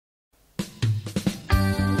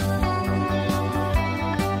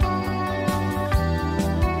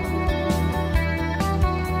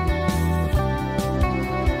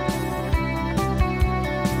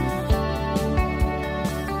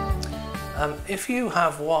If you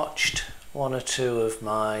have watched one or two of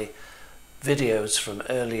my videos from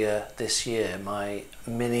earlier this year, my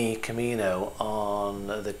mini Camino on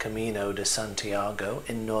the Camino de Santiago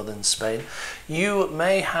in northern Spain, you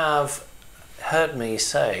may have heard me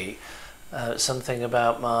say something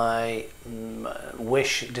about my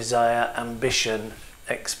wish, desire, ambition,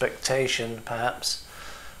 expectation perhaps,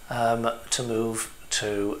 to move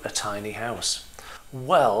to a tiny house.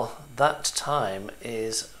 Well, that time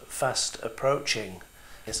is fast approaching.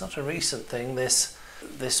 It's not a recent thing, this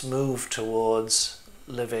move towards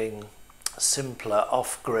living simpler,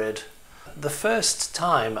 off-grid. The first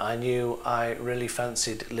time I knew I really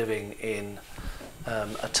fancied living in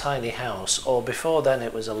a tiny house, or before then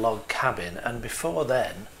it was a log cabin, and before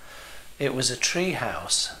then it was a tree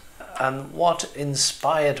house. And what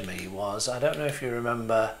inspired me was, I don't know if you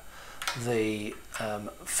remember the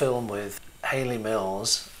film with Hayley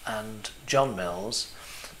Mills and John Mills,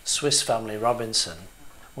 Swiss Family Robinson,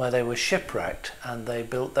 where they were shipwrecked and they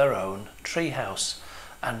built their own tree house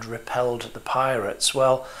and repelled the pirates.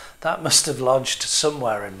 Well, that must have lodged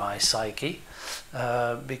somewhere in my psyche,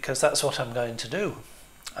 because that's what I'm going to do.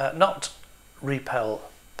 Not repel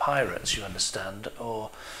pirates, you understand, or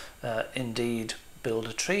indeed build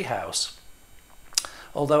a tree house.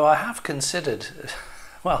 Although I have considered,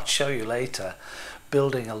 well, I'll show you later,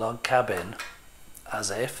 building a log cabin, as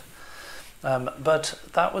if. But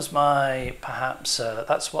that was my, perhaps,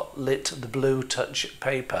 that's what lit the blue touch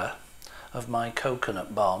paper of my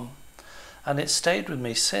coconut bomb, and it's stayed with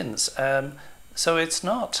me since. So it's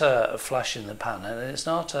not a flash in the pan, and it's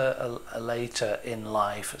not a later in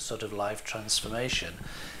life sort of life transformation.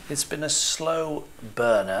 It's been a slow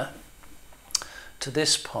burner to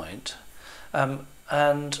this point,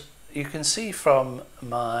 and you can see from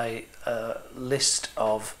my list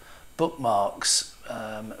of bookmarks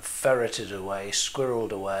ferreted away,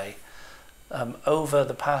 squirreled away, over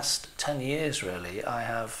the past 10 years really, I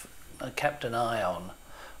have kept an eye on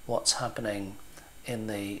what's happening in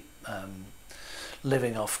the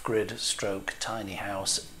living off-grid stroke tiny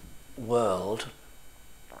house world.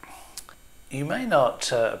 You may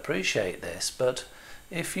not appreciate this, but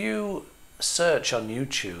if you search on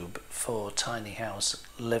YouTube for tiny house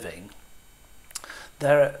living,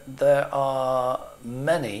 there are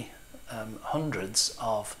many hundreds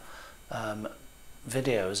of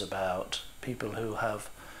videos about people who have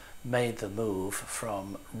made the move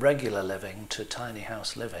from regular living to tiny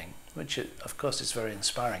house living, which of course is very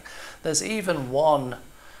inspiring. There's even one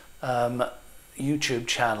YouTube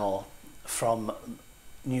channel from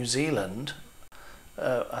New Zealand,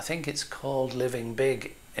 I think it's called Living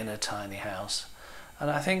Big in a Tiny House,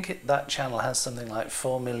 and I think that channel has something like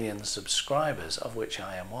 4 million subscribers, of which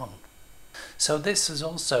I am one. So this has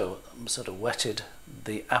also sort of whetted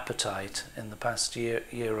the appetite in the past year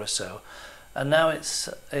or so, and now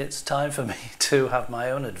it's time for me to have my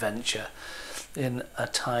own adventure in a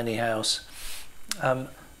tiny house.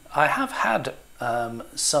 I have had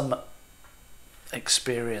some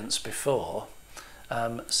experience before,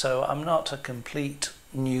 so I'm not a complete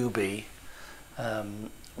newbie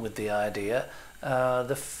with the idea.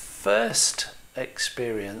 The first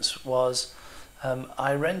experience was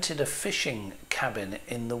I rented a fishing cabin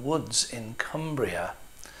in the woods in Cumbria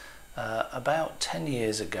about 10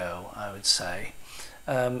 years ago, I would say.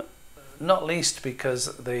 Not least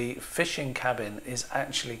because the fishing cabin is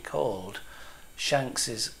actually called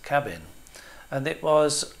Shanks's cabin, and it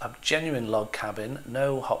was a genuine log cabin,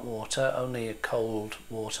 no hot water, only a cold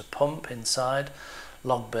water pump inside,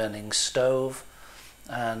 log burning stove,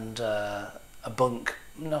 and a bunk,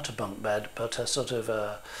 not a bunk bed, but a sort of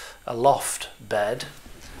a loft bed,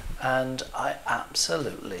 and I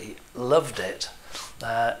absolutely loved it.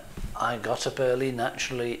 I got up early,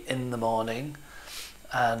 naturally, in the morning,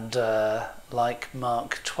 and like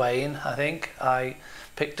Mark Twain, I think, I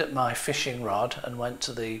picked up my fishing rod and went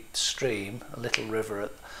to the stream, a little river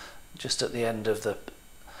just at the end of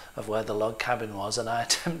where the log cabin was, and I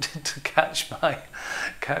attempted to catch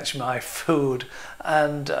my food,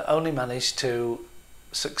 and only managed to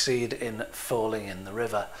succeed in falling in the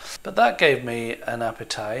river. But that gave me an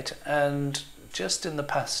appetite, and just in the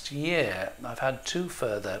past year I've had 2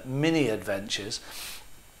 further mini adventures.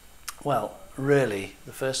 Well, really,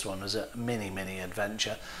 the first one was a mini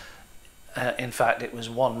adventure. In fact, it was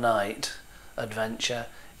one night adventure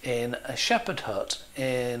in a shepherd hut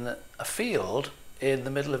in a field in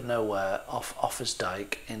the middle of nowhere off Offa's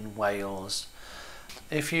Dyke in Wales.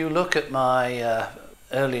 If you look at my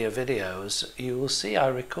earlier videos, you will see I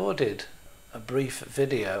recorded a brief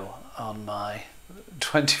video on my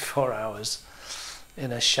 24 hours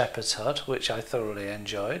in a shepherd's hut, which I thoroughly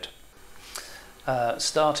enjoyed.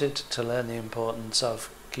 started to learn the importance of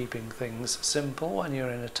keeping things simple when you're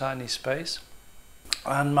in a tiny space.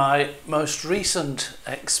 And my most recent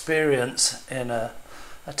experience in a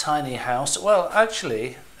tiny house, well,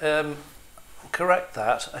 actually, correct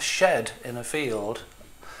that, a shed in a field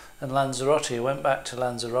in Lanzarote. I went back to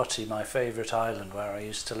Lanzarote, my favourite island where I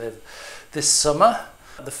used to live, this summer.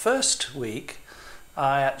 The first week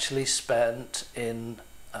I actually spent in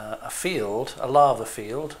a field, a lava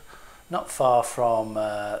field, not far from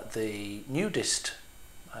the nudist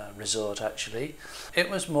resort actually. It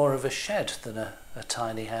was more of a shed than a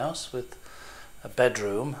tiny house with a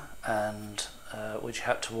bedroom and which you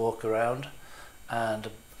had to walk around, and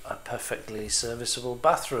a perfectly serviceable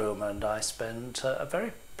bathroom, and I spent a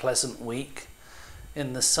very pleasant week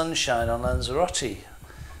in the sunshine on Lanzarote.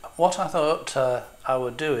 What I thought I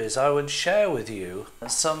would do is I would share with you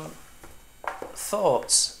some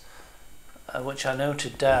thoughts which I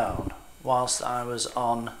noted down whilst I was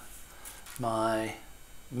on my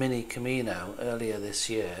mini Camino earlier this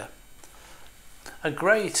year. A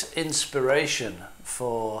great inspiration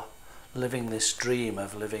for living this dream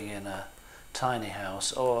of living in a tiny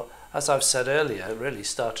house, or as I've said earlier, it really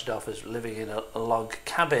started off as living in a log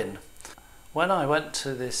cabin. When I went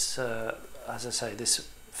to this, as I say, this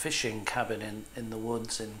fishing cabin in the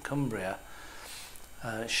woods in Cumbria,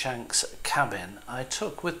 Shank's Cabin, I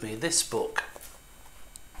took with me this book,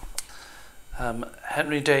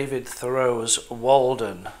 Henry David Thoreau's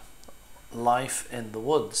Walden, Life in the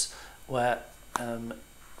Woods, where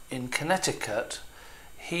in Connecticut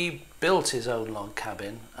he built his own log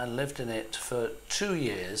cabin and lived in it for 2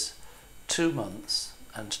 years, 2 months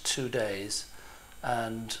and 2 days,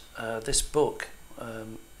 and this book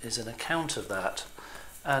is an account of that,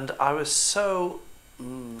 and I was so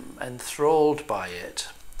enthralled by it.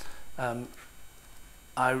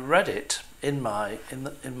 I read it in my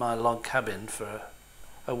log cabin for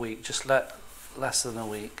a week, just less than a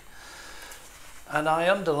week, and I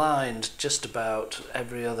underlined just about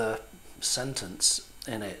every other sentence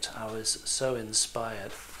in it. I was so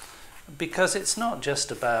inspired, because it's not just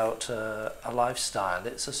about a lifestyle,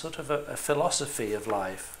 it's a sort of a philosophy of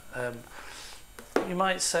life. You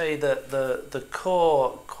might say that the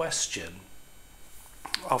core question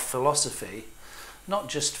of philosophy, not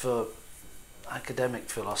just for academic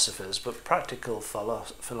philosophers but practical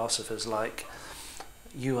philosophers like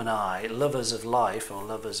you and I, lovers of life or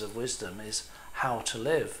lovers of wisdom, is how to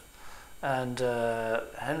live. And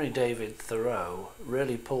Henry David Thoreau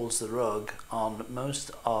really pulls the rug on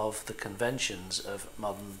most of the conventions of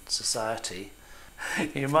modern society.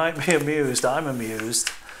 You might be amused, I'm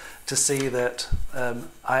amused, to see that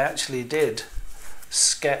I actually did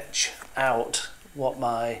sketch out what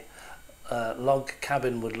my log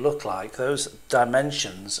cabin would look like. Those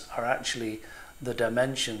dimensions are actually the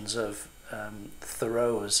dimensions of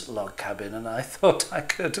Thoreau's log cabin, and I thought I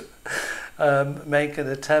could make an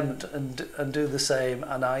attempt and do the same,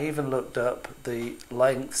 and I even looked up the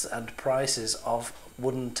lengths and prices of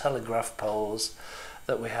wooden telegraph poles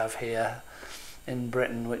that we have here in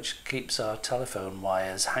Britain, which keeps our telephone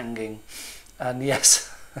wires hanging. And yes,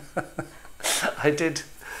 I did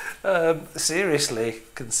seriously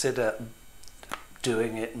consider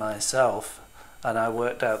doing it myself, and I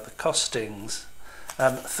worked out the costings.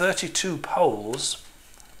 32 poles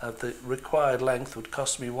of the required length would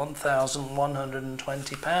cost me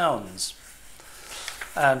 £1,120,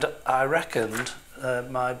 and I reckoned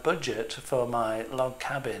my budget for my log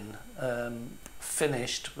cabin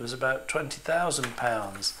finished was about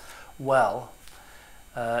 £20,000. Well,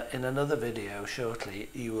 in another video shortly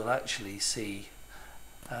you will actually see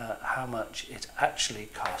how much it actually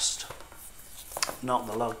cost, not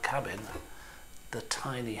the log cabin, the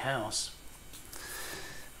tiny house.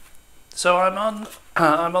 So I'm on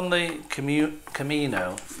the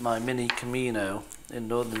Camino, my mini Camino in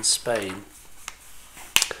northern Spain,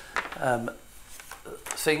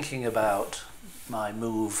 thinking about my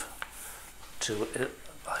move to,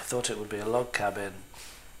 I thought it would be a log cabin,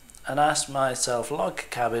 and asked myself, log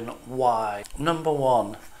cabin, why? Number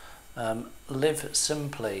one, live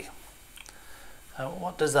simply.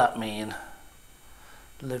 What does that mean?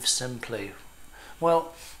 Live simply.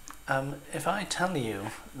 Well, if I tell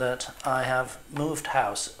you that I have moved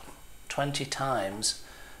house 20 times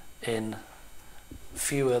in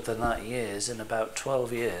fewer than that years, in about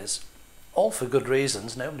 12 years, all for good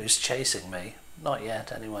reasons, nobody's chasing me, not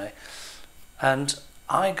yet anyway, and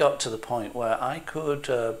I got to the point where I could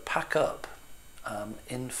pack up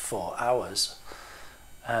in 4 hours,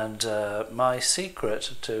 and my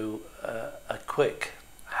secret to a quick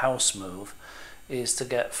house move is to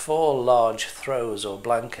get 4 large throws or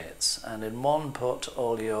blankets, and in one put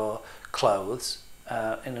all your clothes,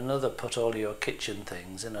 in another put all your kitchen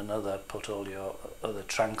things, in another put all your other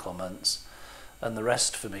tranquilments, and the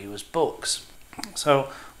rest for me was books.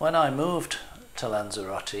 So when I moved to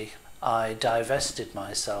Lanzarote, I divested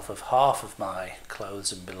myself of half of my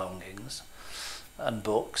clothes and belongings and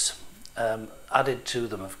books, added to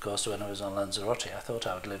them, of course, when I was on Lanzarote. I thought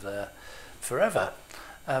I would live there forever.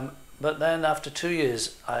 But then after 2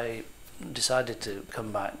 years, I decided to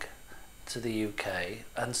come back to the UK,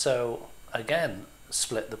 and so again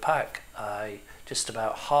split the pack. I just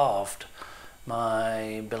about halved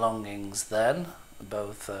my belongings then,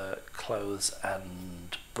 both clothes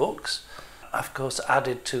and books. Of course,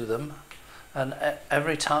 added to them, and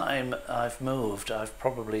every time I've moved, I've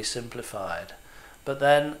probably simplified. But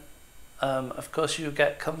then, of course, you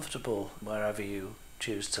get comfortable wherever you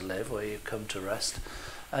choose to live, where you come to rest,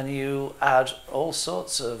 and you add all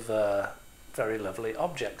sorts of very lovely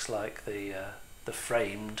objects, like the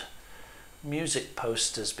framed music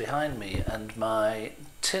posters behind me, and my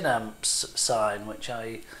tin amps sign, which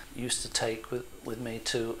I used to take with me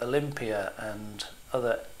to Olympia and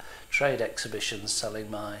other trade exhibitions, selling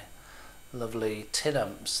my lovely tin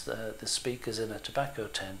amps, the speakers in a tobacco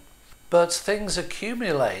tin. But things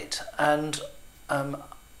accumulate, and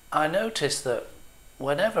I notice that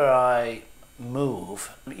whenever I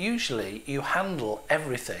move, usually you handle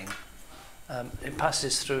everything. It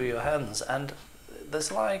passes through your hands, and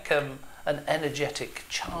there's like an energetic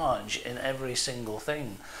charge in every single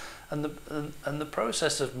thing. And the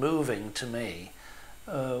process of moving, to me,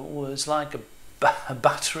 was like a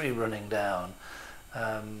battery running down.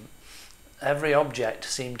 Every object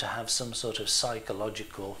seemed to have some sort of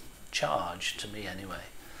psychological charge, to me anyway.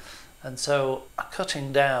 And so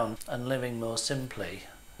cutting down and living more simply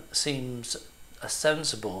seems a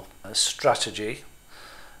sensible strategy.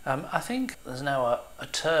 I think there's now a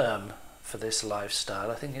term for this lifestyle.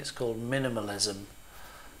 I think it's called minimalism,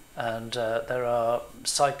 and there are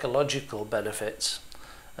psychological benefits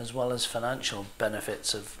as well as financial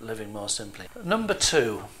benefits of living more simply. Number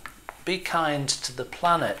 2, be kind to the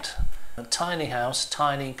planet. A tiny house,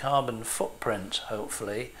 tiny carbon footprint,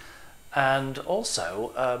 hopefully, and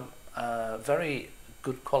also very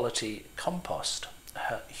good quality compost,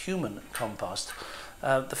 human compost.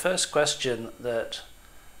 The first question that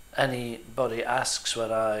anybody asks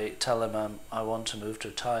when I tell them I want to move to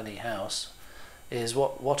a tiny house is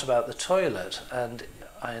what about the toilet? And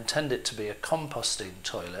I intend it to be a composting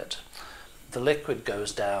toilet. The liquid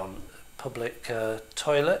goes down public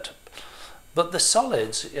toilet, but the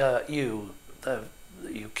solids you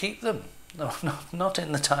keep them. No, not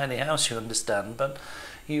in the tiny house, you understand, but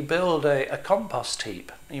you build a compost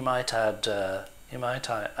heap. You might add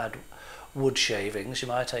wood shavings. You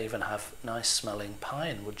might even have nice smelling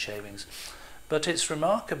pine wood shavings, but it's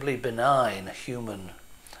remarkably benign human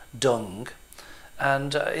dung,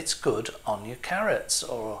 and it's good on your carrots,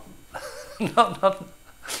 or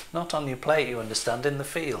not on your plate, you understand, in the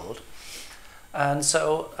field. And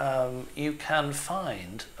so you can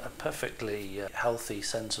find a perfectly healthy,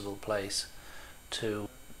 sensible place to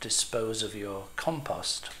dispose of your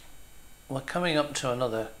compost. We're coming up to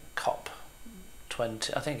another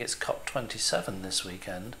COP20, I think it's COP27 this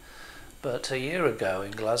weekend, but a year ago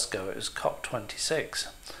in Glasgow it was COP26,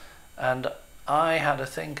 and I had to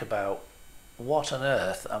think about what on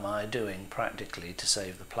earth am I doing practically to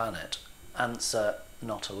save the planet. Answer,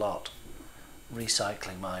 not a lot.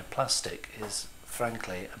 Recycling my plastic is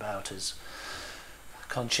frankly about as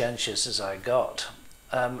conscientious as I got.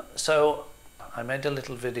 So I made a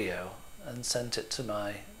little video and sent it to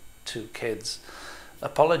my 2 kids,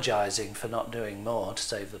 apologising for not doing more to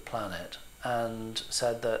save the planet, and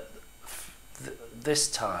said that this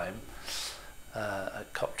time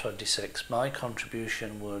at COP26 my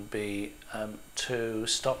contribution would be to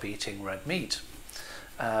stop eating red meat,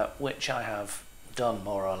 which I have done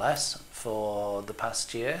more or less for the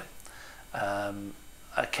past year.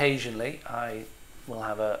 Occasionally I will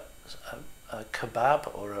have a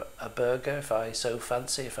kebab or a burger if I so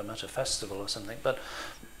fancy, if I'm at a festival or something, but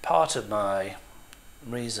part of my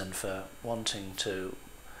reason for wanting to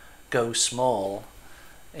go small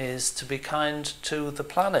is to be kind to the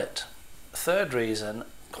planet. Third reason,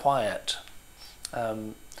 quiet.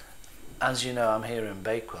 As you know, I'm here in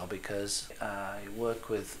Bakewell because I work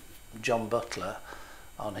with John Butler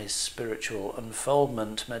on his spiritual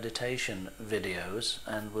unfoldment meditation videos,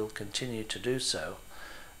 and will continue to do so.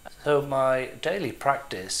 So my daily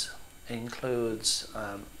practice includes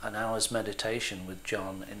an hour's meditation with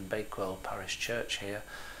John in Bakewell Parish Church here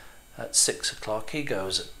at 6 o'clock. He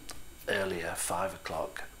goes earlier, 5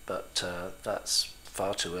 o'clock, but that's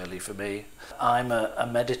far too early for me. I'm a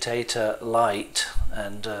meditator light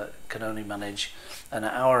and can only manage an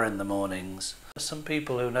hour in the mornings. Some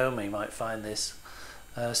people who know me might find this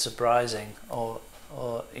surprising or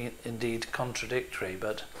indeed contradictory,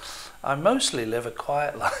 but I mostly live a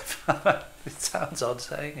quiet life. It sounds odd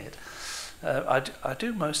saying it. I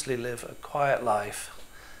do mostly live a quiet life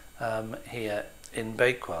here in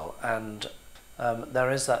Bakewell, and there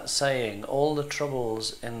is that saying, all the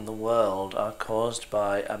troubles in the world are caused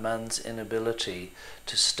by a man's inability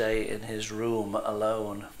to stay in his room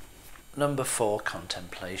alone. Number 4,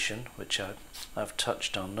 contemplation, which I've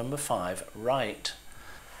touched on. Number 5, write.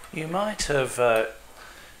 You might have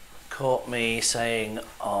caught me saying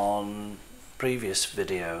on previous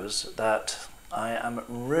videos that I am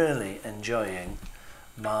really enjoying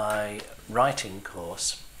my writing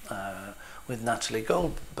course with Natalie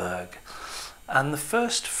Goldberg. And the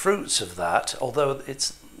first fruits of that, although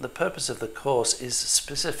the purpose of the course is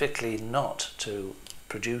specifically not to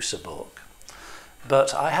produce a book,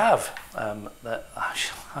 but I have that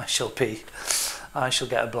I shall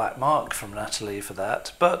get a black mark from Natalie for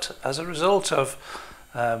that. But as a result of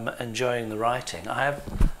enjoying the writing,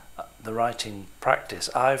 the writing practice,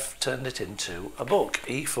 I've turned it into a book,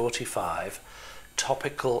 E45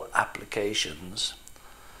 Topical Applications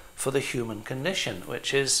for the Human Condition,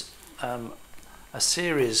 which is a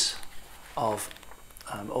series of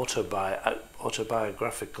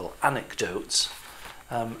autobiographical anecdotes,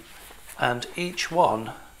 and each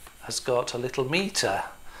one has got a little meter.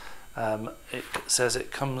 It says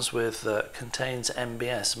it contains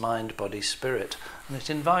MBS, mind, body, spirit, and it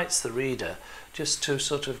invites the reader just to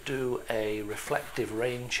sort of do a reflective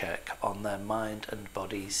rain check on their mind and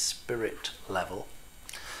body spirit level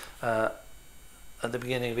at the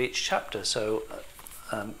beginning of each chapter. So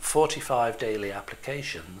 45 daily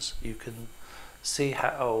applications, you can see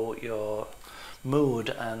how your mood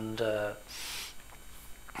and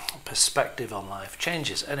perspective on life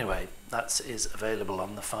changes. Anyway, that is available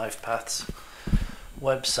on the 5 Paths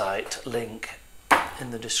website, link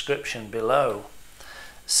in the description below.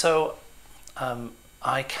 So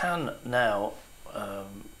I can now,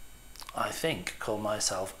 I think, call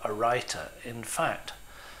myself a writer. In fact,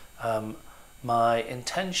 my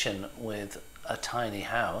intention with a tiny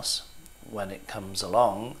house, when it comes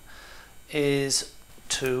along, is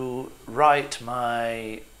to write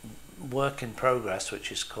my work in progress,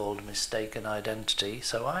 which is called Mistaken Identity.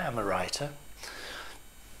 So I am a writer,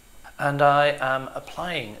 and I am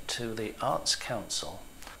applying to the Arts Council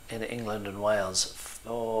in England and Wales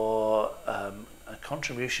for a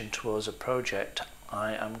contribution towards a project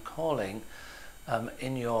I am calling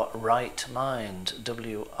In Your Right Mind,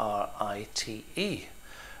 WRITE,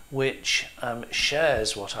 which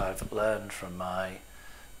shares what I've learned from my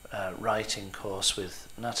writing course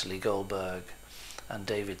with Natalie Goldberg and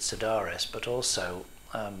David Sedaris, but also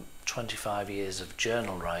 25 years of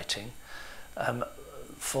journal writing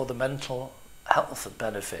for the mental health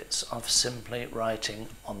benefits of simply writing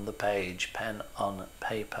on the page, pen on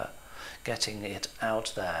paper, getting it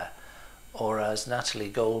out there, or as Natalie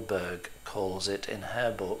Goldberg calls it in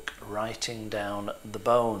her book, writing down the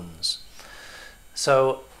bones.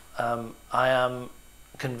 So I am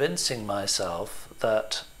convincing myself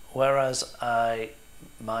that whereas I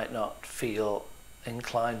might not feel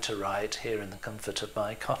inclined to write here in the comfort of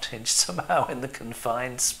my cottage, somehow in the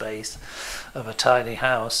confined space of a tiny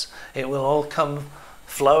house, it will all come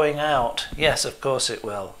flowing out. Yes, of course it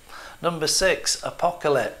will. Number 6,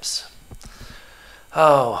 apocalypse.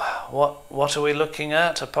 Oh, what are we looking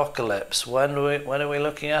at? Apocalypse. When are we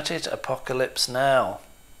looking at it? Apocalypse now.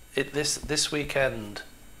 This weekend,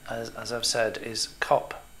 as I've said, is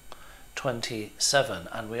COP27,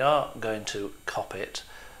 and we are going to COP it.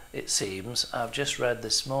 It seems. I've just read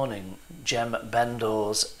this morning Jem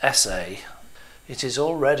Bendel's essay. It is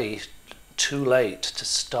already too late to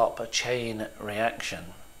stop a chain reaction,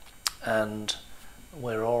 and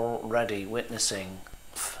we're already witnessing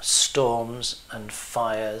storms and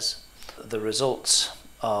fires, the results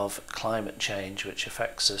of climate change, which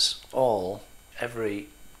affects us all, every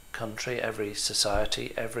country, every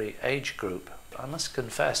society, every age group. I must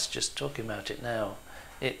confess, just talking about it now,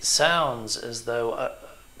 it sounds as though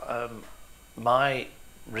my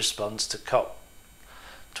response to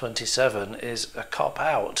COP27 is a cop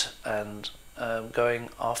out and going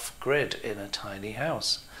off grid in a tiny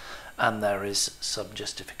house, and there is some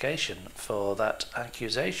justification for that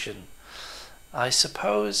accusation. I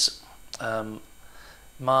suppose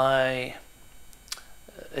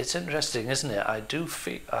it's interesting, isn't it? I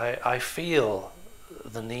feel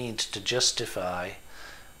the need to justify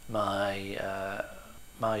my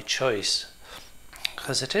choice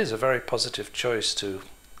because it is a very positive choice to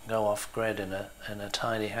go off grid in a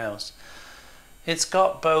tiny house. It's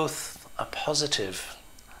got both a positive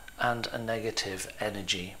and a negative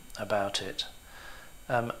energy about it.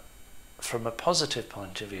 From a positive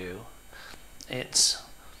point of view, it's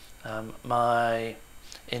my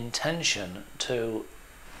intention to,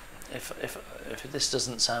 if this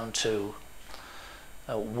doesn't sound too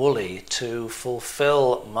woolly, to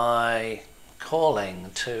fulfill my calling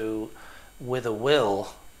to, with a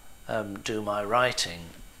will, do my writing,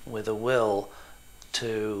 with a will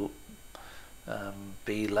to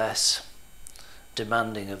be less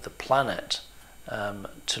demanding of the planet,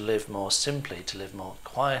 to live more simply, to live more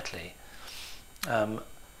quietly.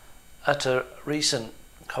 At a recent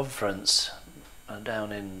conference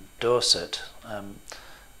down in Dorset,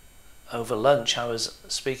 over lunch I was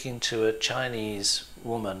speaking to a Chinese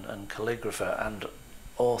woman and calligrapher and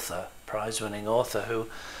author, prize-winning author,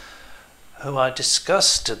 who I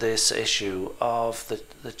discussed this issue of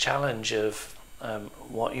the challenge of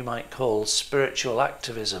what you might call spiritual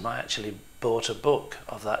activism. I actually bought a book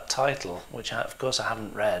of that title, which of course I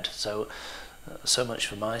haven't read, so much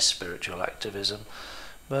for my spiritual activism.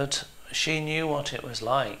 But she knew what it was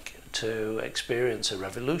like to experience a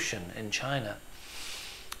revolution in China,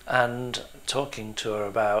 and talking to her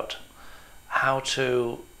about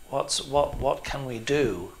what can we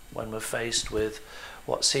do when we're faced with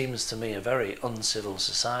what seems to me a very uncivil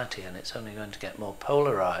society, and it's only going to get more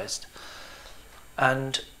polarised.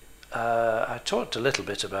 And I talked a little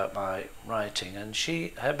bit about my writing, and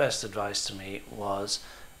her best advice to me was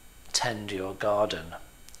tend your garden.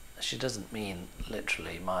 She doesn't mean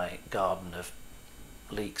literally my garden of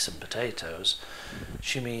leeks and potatoes.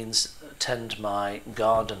 She means tend my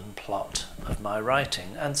garden plot of my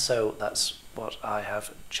writing, and so that's what I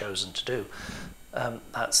have chosen to do.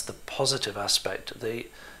 That's the positive aspect.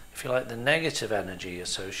 If you like, the negative energy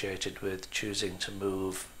associated with choosing to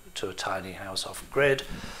move to a tiny house off grid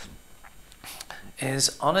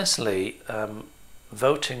is honestly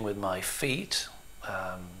voting with my feet,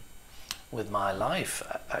 with my life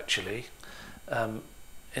actually,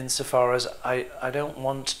 insofar as I don't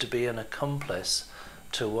want to be an accomplice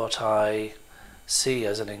to what I see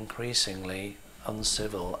as an increasingly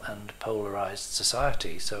uncivil and polarised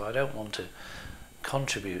society. So I don't want to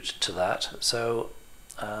contribute to that, so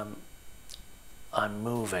I'm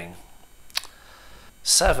moving.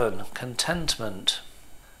 7, contentment,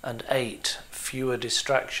 and 8, fewer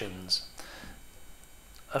distractions.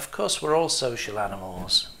 Of course, we're all social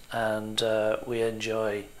animals, and we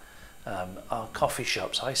enjoy our coffee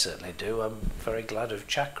shops. I certainly do. I'm very glad of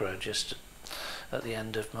Chakra just at the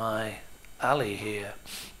end of my alley here.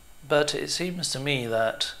 But it seems to me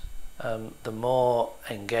that the more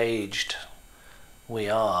engaged we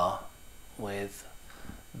are with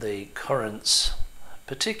the currents,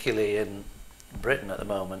 particularly in Britain at the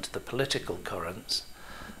moment, the political currents,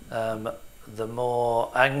 the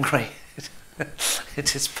more angry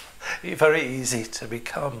it is very easy to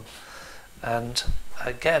become. And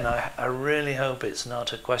again, I really hope it's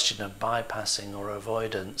not a question of bypassing or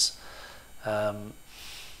avoidance,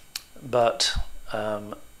 but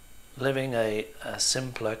living a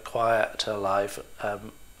simpler, quieter life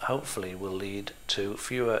hopefully will lead to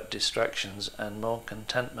fewer distractions and more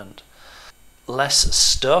contentment. Less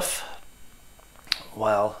stuff,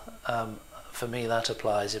 well, for me that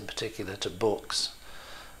applies in particular to books.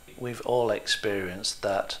 We've all experienced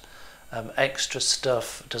that extra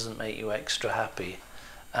stuff doesn't make you extra happy,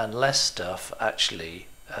 and less stuff actually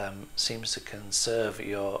seems to conserve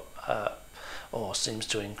your or seems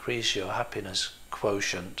to increase your happiness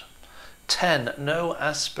quotient. 10, no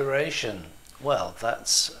aspiration. Well,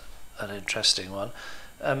 that's an interesting one.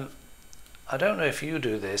 I don't know if you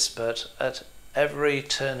do this, but at every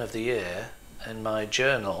turn of the year in my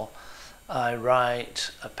journal I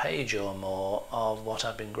write a page or more of what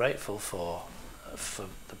I've been grateful for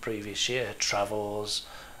the previous year. Travels,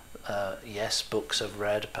 yes, books I've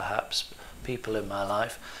read, perhaps people in my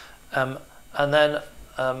life, and then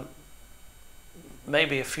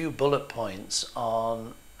maybe a few bullet points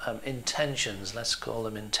on intentions, let's call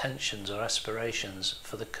them intentions or aspirations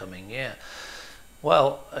for the coming year.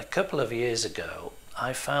 Well, a couple of years ago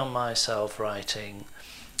I found myself writing,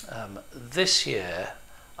 this year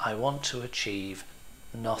I want to achieve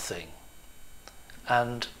nothing,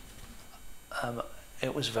 and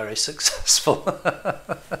it was very successful.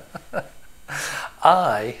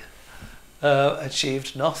 I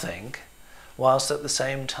achieved nothing, whilst at the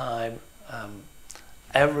same time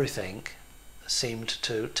everything seemed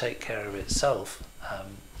to take care of itself,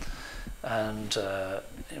 and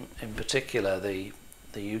in particular the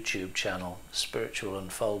YouTube channel Spiritual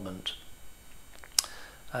Unfoldment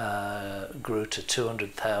grew to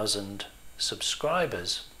 200,000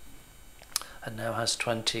 subscribers and now has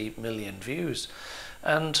 20 million views.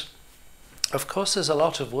 And of course there's a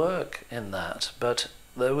lot of work in that, but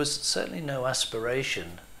there was certainly no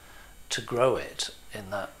aspiration to grow it in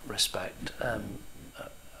that respect.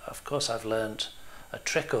 Of course I've learnt a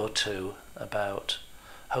trick or two about,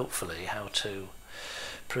 hopefully, how to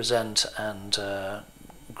present and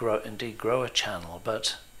grow a channel,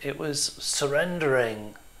 but it was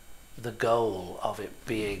surrendering the goal of it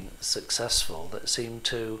being successful that seemed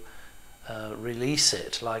to release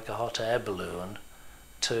it like a hot air balloon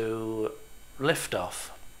to lift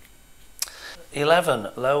off. 11.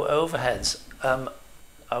 Low overheads.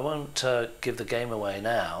 I won't give the game away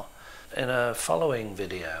now. In a following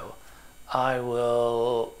video I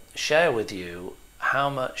will share with you how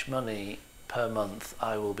much money per month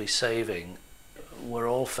I will be saving. We're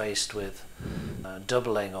all faced with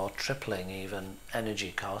doubling or tripling even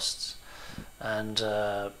energy costs, and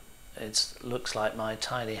it looks like my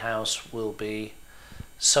tiny house will be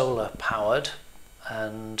solar powered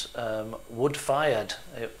and wood fired.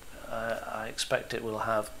 I expect it will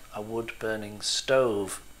have a wood burning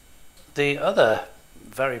stove. The other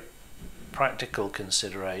very practical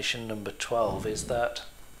consideration, number 12, is that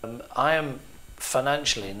I am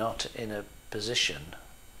financially not in a position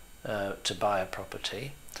to buy a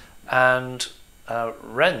property, and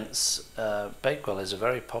rents, Bakewell is a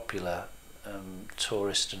very popular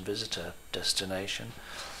tourist and visitor destination,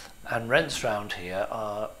 and rents around here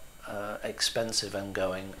are expensive and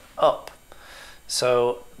going up.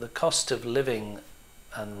 So the cost of living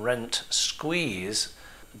and rent squeeze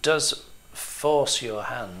does force your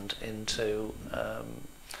hand into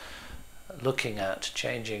looking at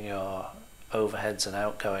changing your overheads and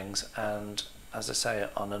outgoings, and as I say,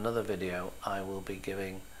 on another video I will be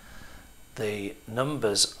giving the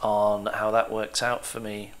numbers on how that works out for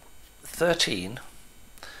me. 13.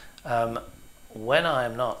 When I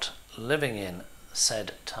am not living in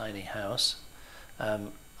said tiny house,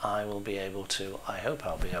 I will be able to, I hope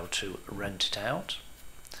I'll be able to rent it out.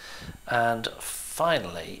 And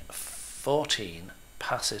finally, 14,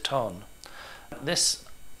 pass it on. This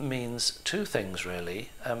means two things really.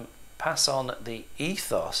 Pass on the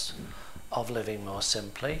ethos of living more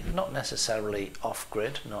simply, not necessarily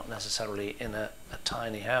off-grid, not necessarily in a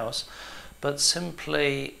tiny house, but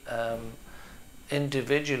simply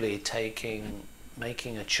individually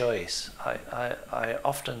making a choice. I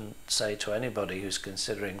often say to anybody who's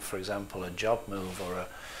considering, for example, a job move or a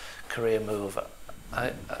career move,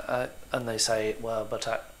 and they say, well, but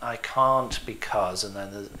I can't because, and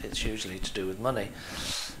then it's usually to do with money,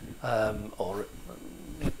 or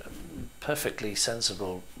perfectly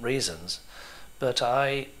sensible reasons. But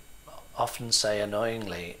I often say,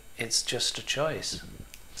 annoyingly, it's just a choice.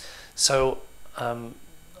 So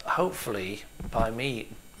hopefully by me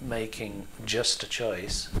making just a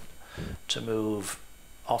choice to move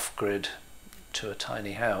off-grid to a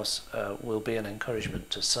tiny house will be an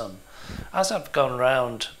encouragement to some. As I've gone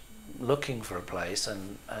around looking for a place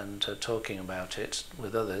and talking about it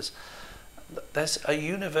with others, there's a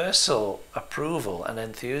universal approval and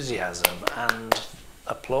enthusiasm and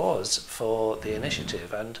applause for the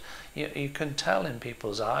initiative, and you can tell in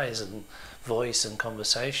people's eyes and voice and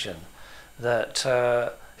conversation that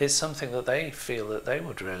it's something that they feel that they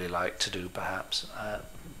would really like to do, perhaps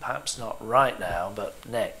not right now, but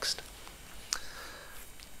next.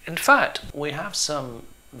 In fact, we have some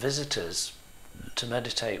visitors to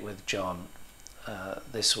meditate with John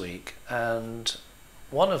this week, and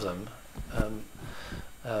one of them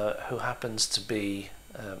who happens to be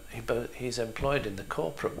he's employed in the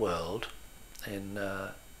corporate world in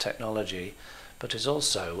technology, but is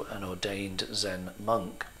also an ordained Zen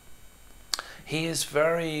monk. He is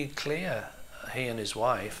very clear, he and his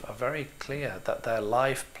wife are very clear that their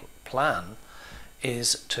life plan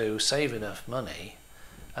is to save enough money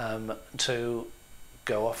to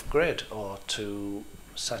go off grid or to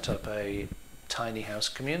set up a tiny house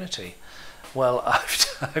community. Well,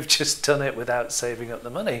 I've just done it without saving up the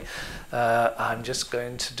money. I'm just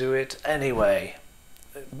going to do it anyway.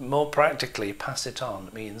 More practically, pass it on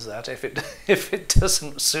means that if it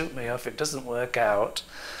doesn't suit me or if it doesn't work out,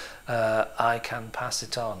 I can pass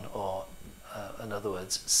it on, or in other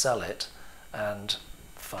words, sell it and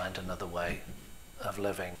find another way of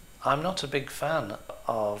living. I'm not a big fan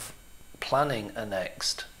of planning a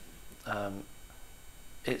next.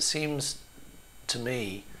 It seems to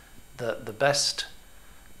me that the best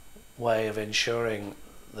way of ensuring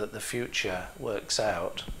that the future works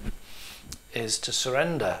out is to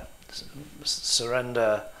surrender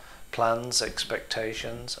plans,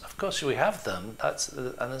 expectations. Of course we have them,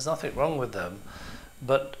 and there's nothing wrong with them,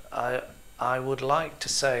 but I would like to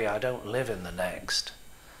say I don't live in the next,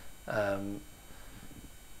 and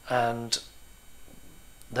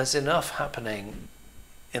there's enough happening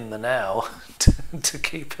in the now to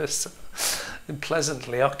keep us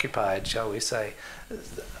pleasantly occupied, shall we say.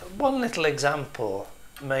 One little example,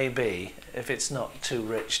 maybe, if it's not too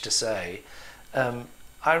rich to say,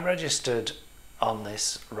 I registered on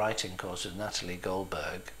this writing course with Natalie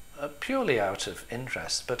Goldberg purely out of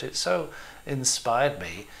interest, but it so inspired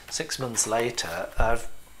me. 6 months later, I've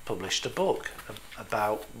published a book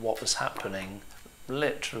about what was happening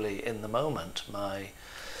literally in the moment, my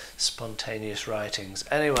spontaneous writings.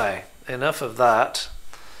 Anyway, enough of that.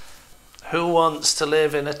 Who wants to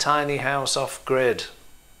live in a tiny house off-grid?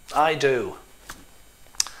 I do.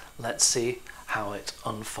 Let's see how it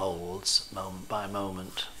unfolds moment by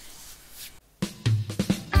moment.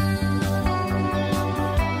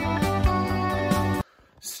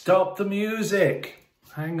 Stop the music!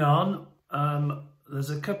 Hang on. There's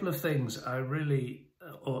a couple of things I really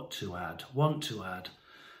want to add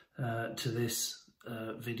to this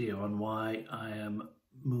video on why I am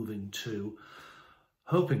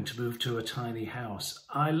hoping to move to a tiny house.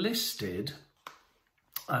 I listed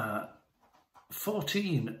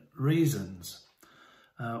 14 reasons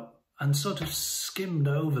and sort of skimmed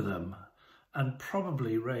over them and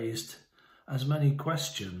probably raised as many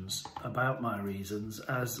questions about my reasons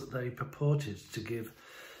as they purported to give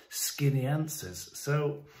skinny answers.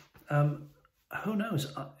 So who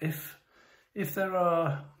knows if there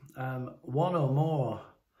are one or more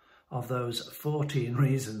of those 14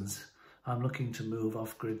 reasons I'm looking to move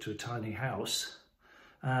off-grid to a tiny house,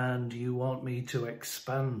 and you want me to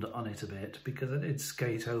expand on it a bit, because I did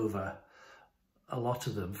skate over a lot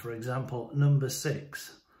of them. For example, number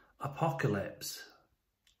 6, apocalypse.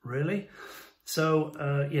 Really? So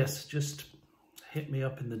yes, just hit me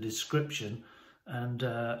up in the description and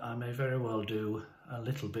I may very well do a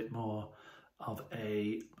little bit more of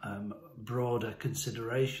a broader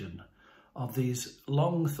consideration of these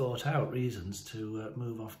long thought out reasons to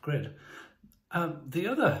move off grid. The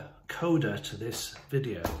other coda to this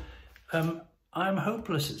video, I'm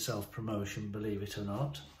hopeless at self-promotion, believe it or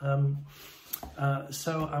not.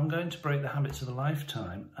 So I'm going to break the habits of a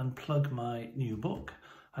lifetime and plug my new book.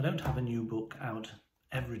 I don't have a new book out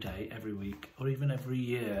every day, every week, or even every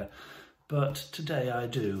year, but today I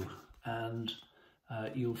do, and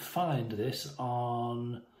you'll find this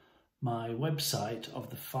on my website of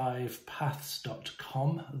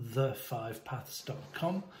the5paths.com,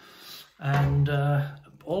 the5paths.com, and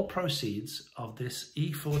all proceeds of this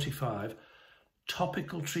E45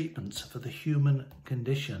 topical treatments for the human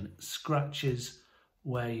condition, scratches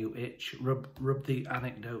where you itch, rub the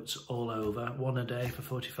anecdotes all over, one a day for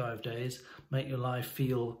 45 days, make your life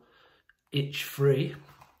feel itch-free,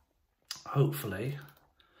 hopefully.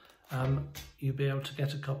 You'll be able to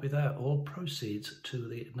get a copy there. All proceeds to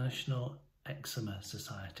the National Eczema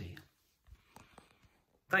Society.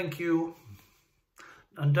 Thank you.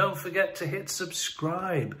 And don't forget to hit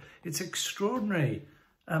subscribe. It's extraordinary.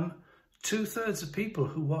 2/3 of people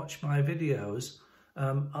who watch my videos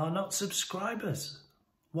are not subscribers.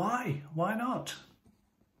 Why? Why not?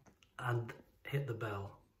 And hit the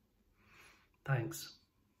bell. Thanks.